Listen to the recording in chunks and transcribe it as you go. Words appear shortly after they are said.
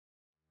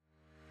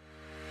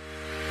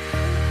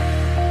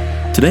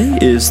Today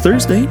is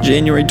Thursday,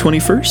 January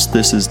 21st.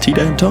 This is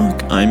T-Dad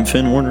Talk. I'm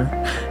Finn Warner.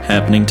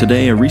 Happening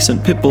today, a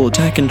recent pit bull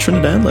attack in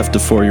Trinidad left a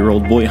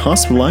 4-year-old boy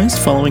hospitalized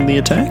following the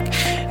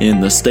attack.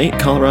 In the state,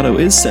 Colorado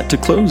is set to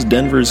close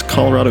Denver's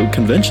Colorado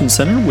Convention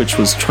Center, which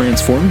was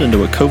transformed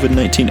into a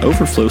COVID-19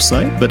 overflow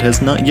site but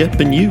has not yet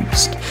been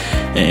used.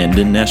 And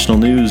in national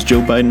news,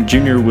 Joe Biden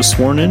Jr. was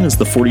sworn in as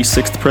the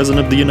 46th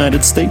President of the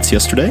United States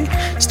yesterday.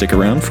 Stick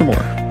around for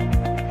more.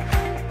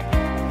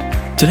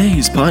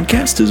 Today's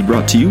podcast is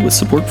brought to you with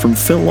support from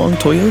Phil Long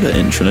Toyota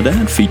in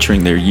Trinidad,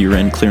 featuring their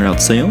year-end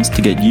clear-out sales to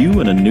get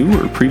you in a new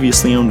or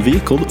previously owned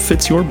vehicle that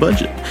fits your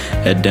budget.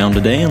 Head down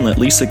today and let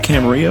Lisa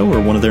Camarillo or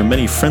one of their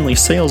many friendly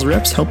sales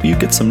reps help you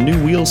get some new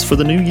wheels for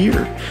the new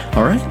year.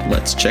 Alright,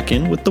 let's check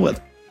in with the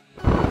weather.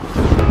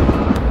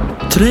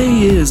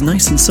 Today is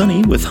nice and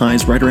sunny with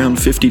highs right around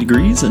 50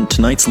 degrees and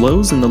tonight's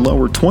lows in the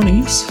lower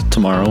 20s.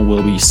 Tomorrow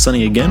will be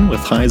sunny again with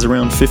highs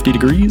around 50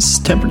 degrees.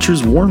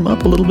 Temperatures warm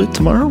up a little bit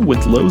tomorrow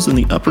with lows in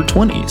the upper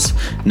 20s.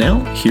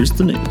 Now, here's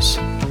the news.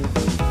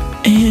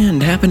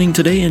 And happening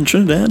today in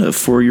Trinidad, a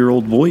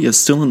 4-year-old boy is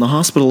still in the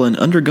hospital and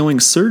undergoing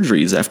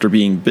surgeries after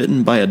being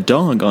bitten by a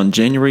dog on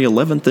January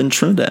 11th in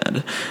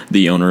Trinidad.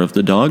 The owner of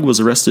the dog was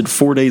arrested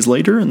 4 days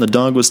later and the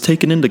dog was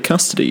taken into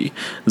custody.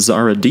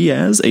 Zara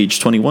Diaz, age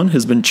 21,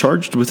 has been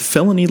charged with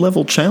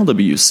felony-level child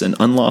abuse and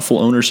unlawful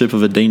ownership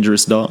of a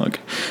dangerous dog.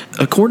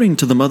 According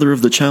to the mother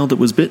of the child that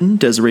was bitten,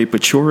 Desiree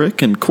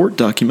Pachorik, and court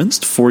documents,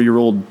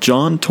 4-year-old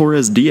John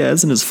Torres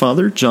Diaz and his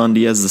father, John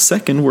Diaz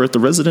II, were at the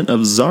residence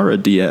of Zara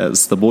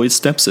Diaz, the boy's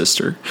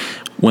stepsister.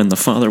 When the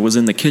father was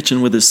in the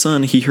kitchen with his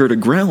son, he heard a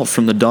growl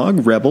from the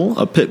dog Rebel,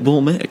 a pit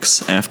bull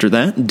mix. After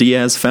that,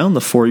 Diaz found the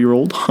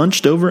 4-year-old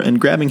hunched over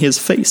and grabbing his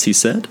face, he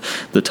said.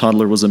 The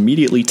toddler was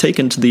immediately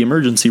taken to the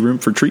emergency room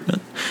for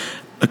treatment.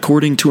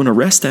 According to an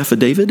arrest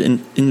affidavit,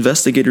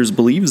 investigators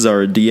believe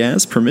Zara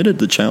Diaz permitted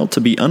the child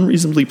to be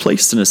unreasonably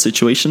placed in a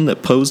situation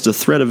that posed a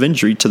threat of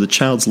injury to the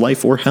child's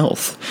life or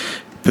health.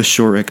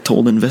 Pachorik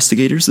told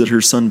investigators that her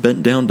son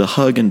bent down to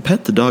hug and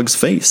pet the dog's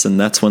face, and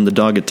that's when the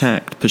dog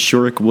attacked.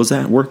 Pachorik was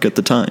at work at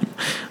the time.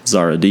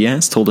 Zara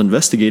Diaz told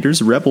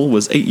investigators Rebel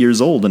was 8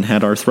 years old and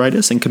had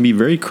arthritis and can be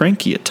very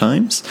cranky at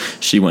times.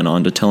 She went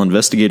on to tell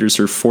investigators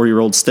her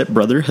 4-year-old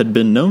stepbrother had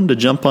been known to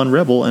jump on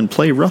Rebel and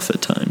play rough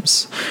at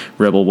times.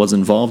 Rebel was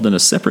involved in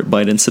a separate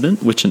bite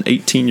incident, which an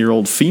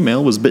 18-year-old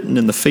female was bitten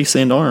in the face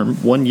and arm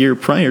 1 year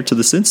prior to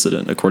this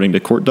incident, according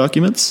to court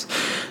documents.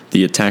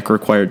 The attack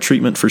required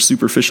treatment for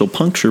superficial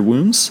puncture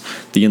wounds.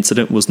 The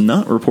incident was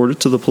not reported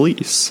to the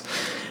police.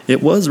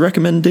 It was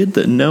recommended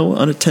that no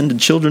unattended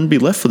children be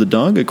left with the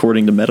dog,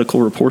 according to medical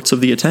reports of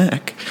the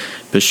attack.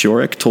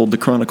 Pachorik told the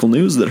Chronicle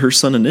News that her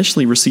son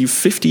initially received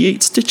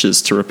 58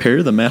 stitches to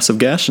repair the massive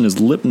gash in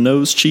his lip,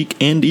 nose, cheek,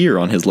 and ear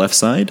on his left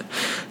side.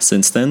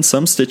 Since then,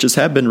 some stitches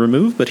have been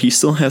removed, but he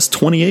still has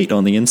 28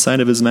 on the inside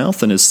of his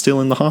mouth and is still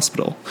in the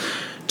hospital.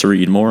 To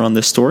read more on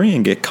this story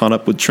and get caught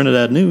up with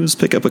Trinidad news,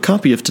 pick up a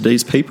copy of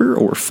today's paper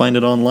or find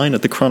it online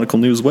at the Chronicle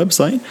News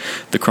website,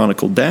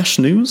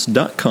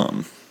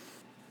 thechronicle-news.com.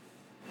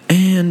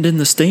 And in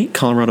the state,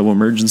 Colorado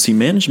emergency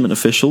management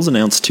officials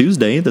announced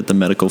Tuesday that the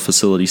medical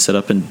facility set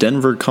up in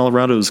Denver,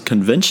 Colorado's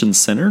Convention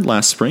Center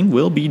last spring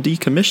will be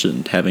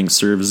decommissioned, having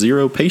served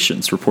 0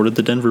 patients, reported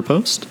the Denver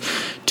Post.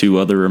 2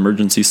 other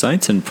emergency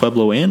sites in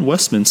Pueblo and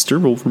Westminster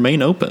will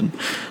remain open.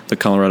 The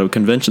Colorado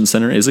Convention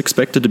Center is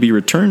expected to be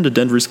returned to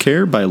Denver's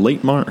care by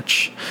late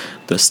March.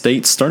 The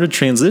state started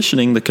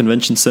transitioning the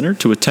convention center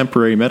to a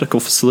temporary medical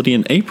facility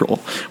in April,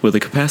 with a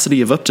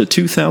capacity of up to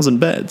 2,000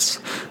 beds,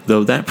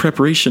 though that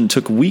preparation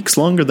took weeks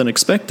longer than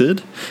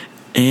expected.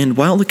 And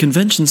while the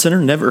convention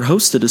center never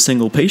hosted a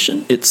single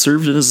patient, it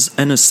served as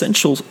an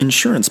essential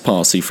insurance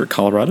policy for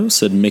Colorado,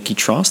 said Mickey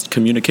Trost,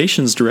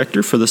 communications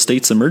director for the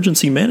state's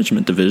emergency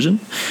management division.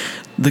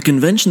 The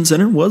convention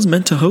center was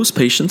meant to host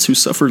patients who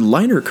suffered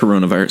lighter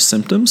coronavirus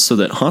symptoms so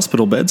that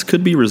hospital beds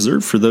could be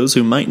reserved for those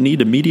who might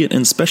need immediate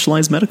and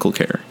specialized medical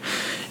care.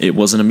 It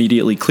wasn't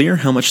immediately clear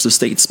how much the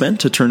state spent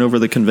to turn over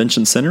the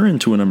convention center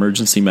into an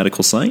emergency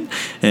medical site,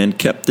 and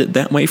kept it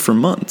that way for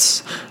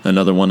months.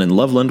 Another one in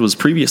Loveland was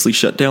previously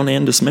shut down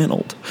and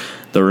dismantled.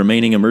 The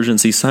remaining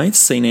emergency sites,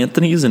 St.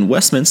 Anthony's in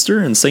Westminster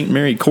and St.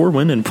 Mary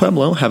Corwin in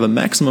Pueblo, have a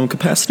maximum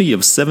capacity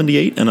of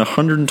 78 and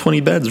 120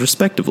 beds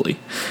respectively.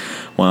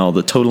 While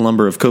the total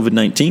number of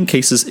COVID-19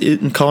 cases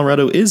in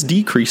Colorado is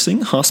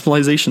decreasing,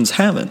 hospitalizations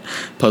haven't,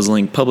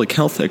 puzzling public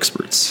health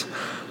experts.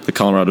 The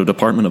Colorado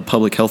Department of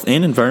Public Health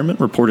and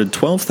Environment reported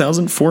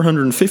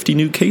 12,450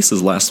 new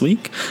cases last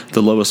week,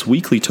 the lowest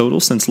weekly total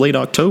since late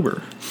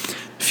October.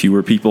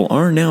 Fewer people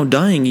are now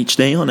dying each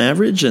day on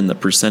average, and the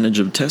percentage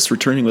of tests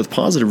returning with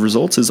positive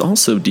results is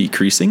also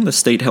decreasing, the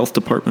state health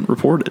department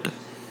reported.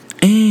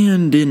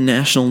 And in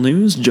national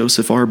news,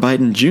 Joseph R.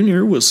 Biden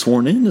Jr. was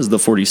sworn in as the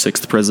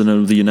 46th President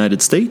of the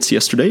United States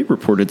yesterday,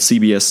 reported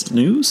CBS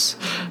News.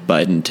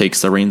 Biden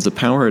takes the reins of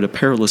power at a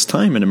perilous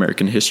time in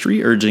American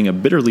history, urging a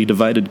bitterly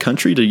divided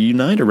country to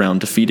unite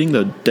around defeating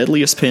the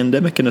deadliest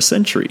pandemic in a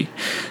century.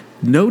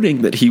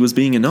 Noting that he was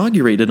being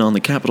inaugurated on the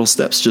Capitol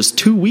steps just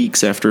 2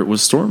 weeks after it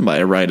was stormed by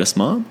a riotous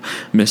mob,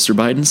 Mr.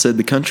 Biden said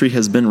the country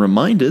has been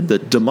reminded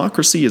that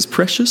democracy is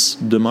precious,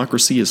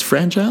 democracy is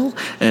fragile,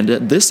 and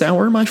at this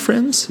hour, my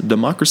friends,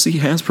 democracy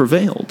has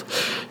prevailed.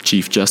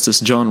 Chief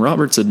Justice John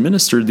Roberts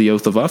administered the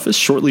oath of office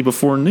shortly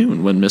before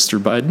noon when Mr.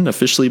 Biden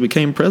officially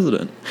became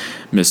president.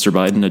 Mr.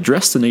 Biden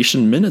addressed the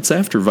nation minutes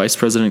after Vice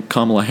President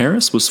Kamala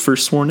Harris was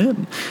first sworn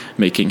in,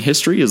 making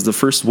history as the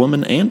first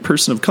woman and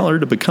person of color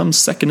to become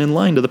second in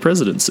line to the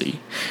presidency.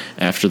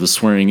 After the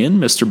swearing in,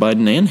 Mr.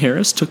 Biden and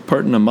Harris took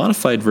part in a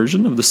modified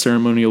version of the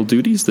ceremonial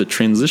duties that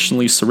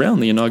transitionally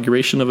surround the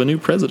inauguration of a new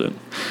president,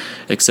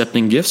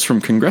 accepting gifts from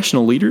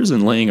congressional leaders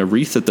and laying a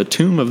wreath at the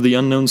tomb of the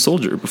unknown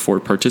soldier before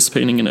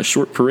participating in a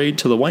short parade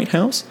to the White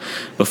House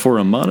before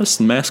a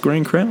modest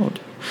mass-wearing crowd.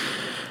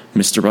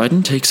 Mr.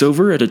 Biden takes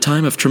over at a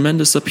time of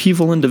tremendous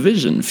upheaval and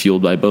division,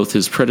 fueled by both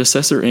his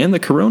predecessor and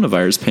the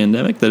coronavirus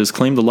pandemic that has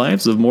claimed the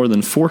lives of more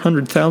than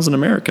 400,000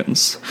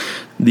 Americans.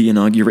 The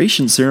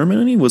inauguration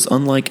ceremony was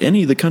unlike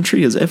any the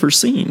country has ever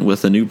seen,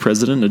 with a new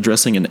president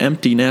addressing an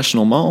empty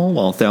National Mall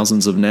while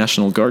thousands of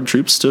National Guard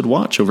troops stood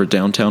watch over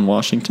downtown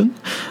Washington.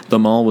 The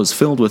mall was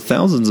filled with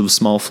thousands of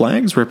small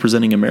flags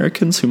representing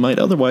Americans who might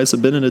otherwise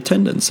have been in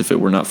attendance if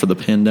it were not for the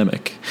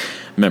pandemic.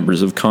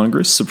 Members of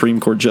Congress, Supreme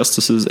Court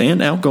justices,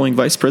 and outgoing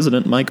Vice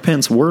President Mike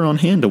Pence were on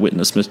hand to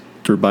witness Mr.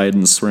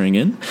 Biden's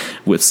swearing-in,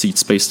 with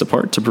seats spaced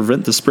apart to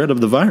prevent the spread of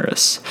the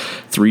virus.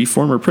 3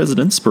 former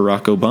presidents,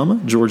 Barack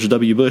Obama, George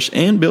W. Bush,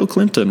 and Bill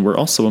Clinton, were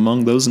also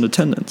among those in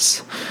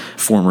attendance.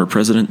 Former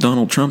President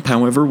Donald Trump,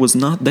 however, was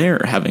not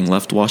there, having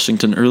left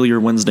Washington earlier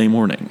Wednesday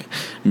morning.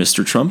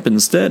 Mr. Trump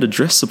instead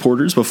addressed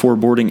supporters before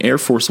boarding Air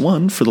Force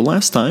One for the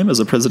last time as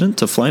a president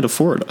to fly to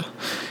Florida.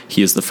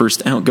 He is the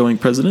first outgoing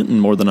president in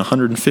more than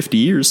 150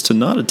 years to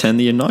not attend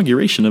the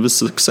inauguration of his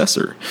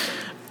successor.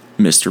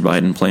 Mr.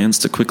 Biden plans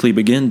to quickly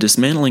begin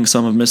dismantling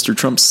some of Mr.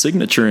 Trump's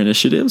signature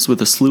initiatives with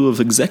a slew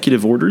of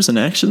executive orders and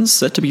actions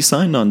set to be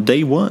signed on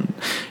day one.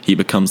 He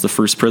becomes the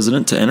first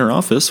president to enter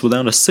office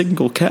without a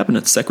single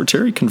cabinet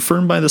secretary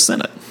confirmed by the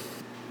Senate.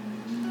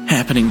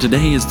 Happening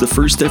today is the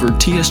first ever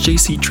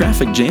TSJC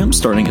traffic jam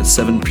starting at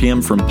 7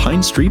 p.m. from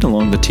Pine Street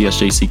along the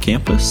TSJC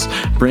campus.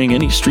 Bring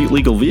any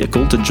street-legal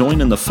vehicle to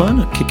join in the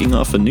fun, kicking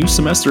off a new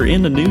semester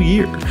and a new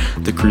year.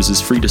 The cruise is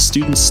free to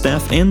students,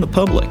 staff, and the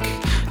public.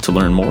 To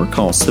learn more,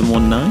 call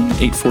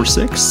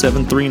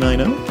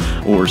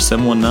 719-846-7390 or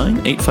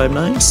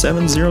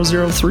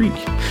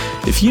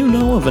 719-859-7003. If you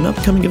know of an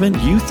upcoming event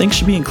you think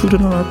should be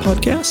included on our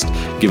podcast,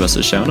 give us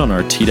a shout on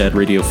our TDAD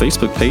Radio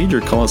Facebook page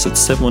or call us at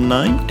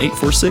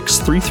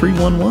 719-846-3311.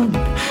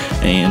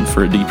 And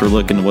for a deeper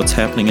look into what's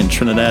happening in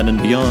Trinidad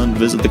and beyond,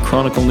 visit the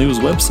Chronicle News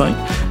website,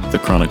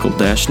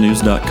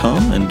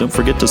 thechronicle-news.com, and don't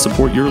forget to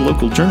support your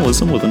local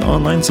journalism with an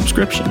online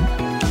subscription.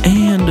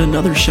 And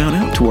another shout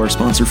out to our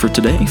sponsor for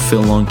today,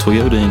 Phil Long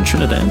Toyota in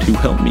Trinidad, who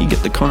helped me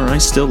get the car I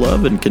still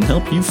love and can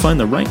help you find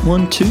the right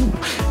one too.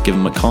 Give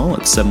him a call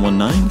at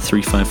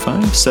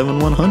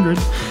 719-355-7100.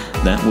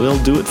 That will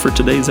do it for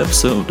today's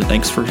episode.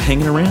 Thanks for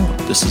hanging around.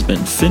 This has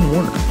been Finn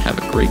Warner. Have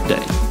a great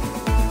day.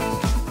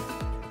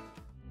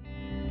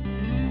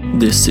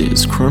 This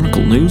is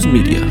Chronicle News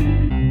Media.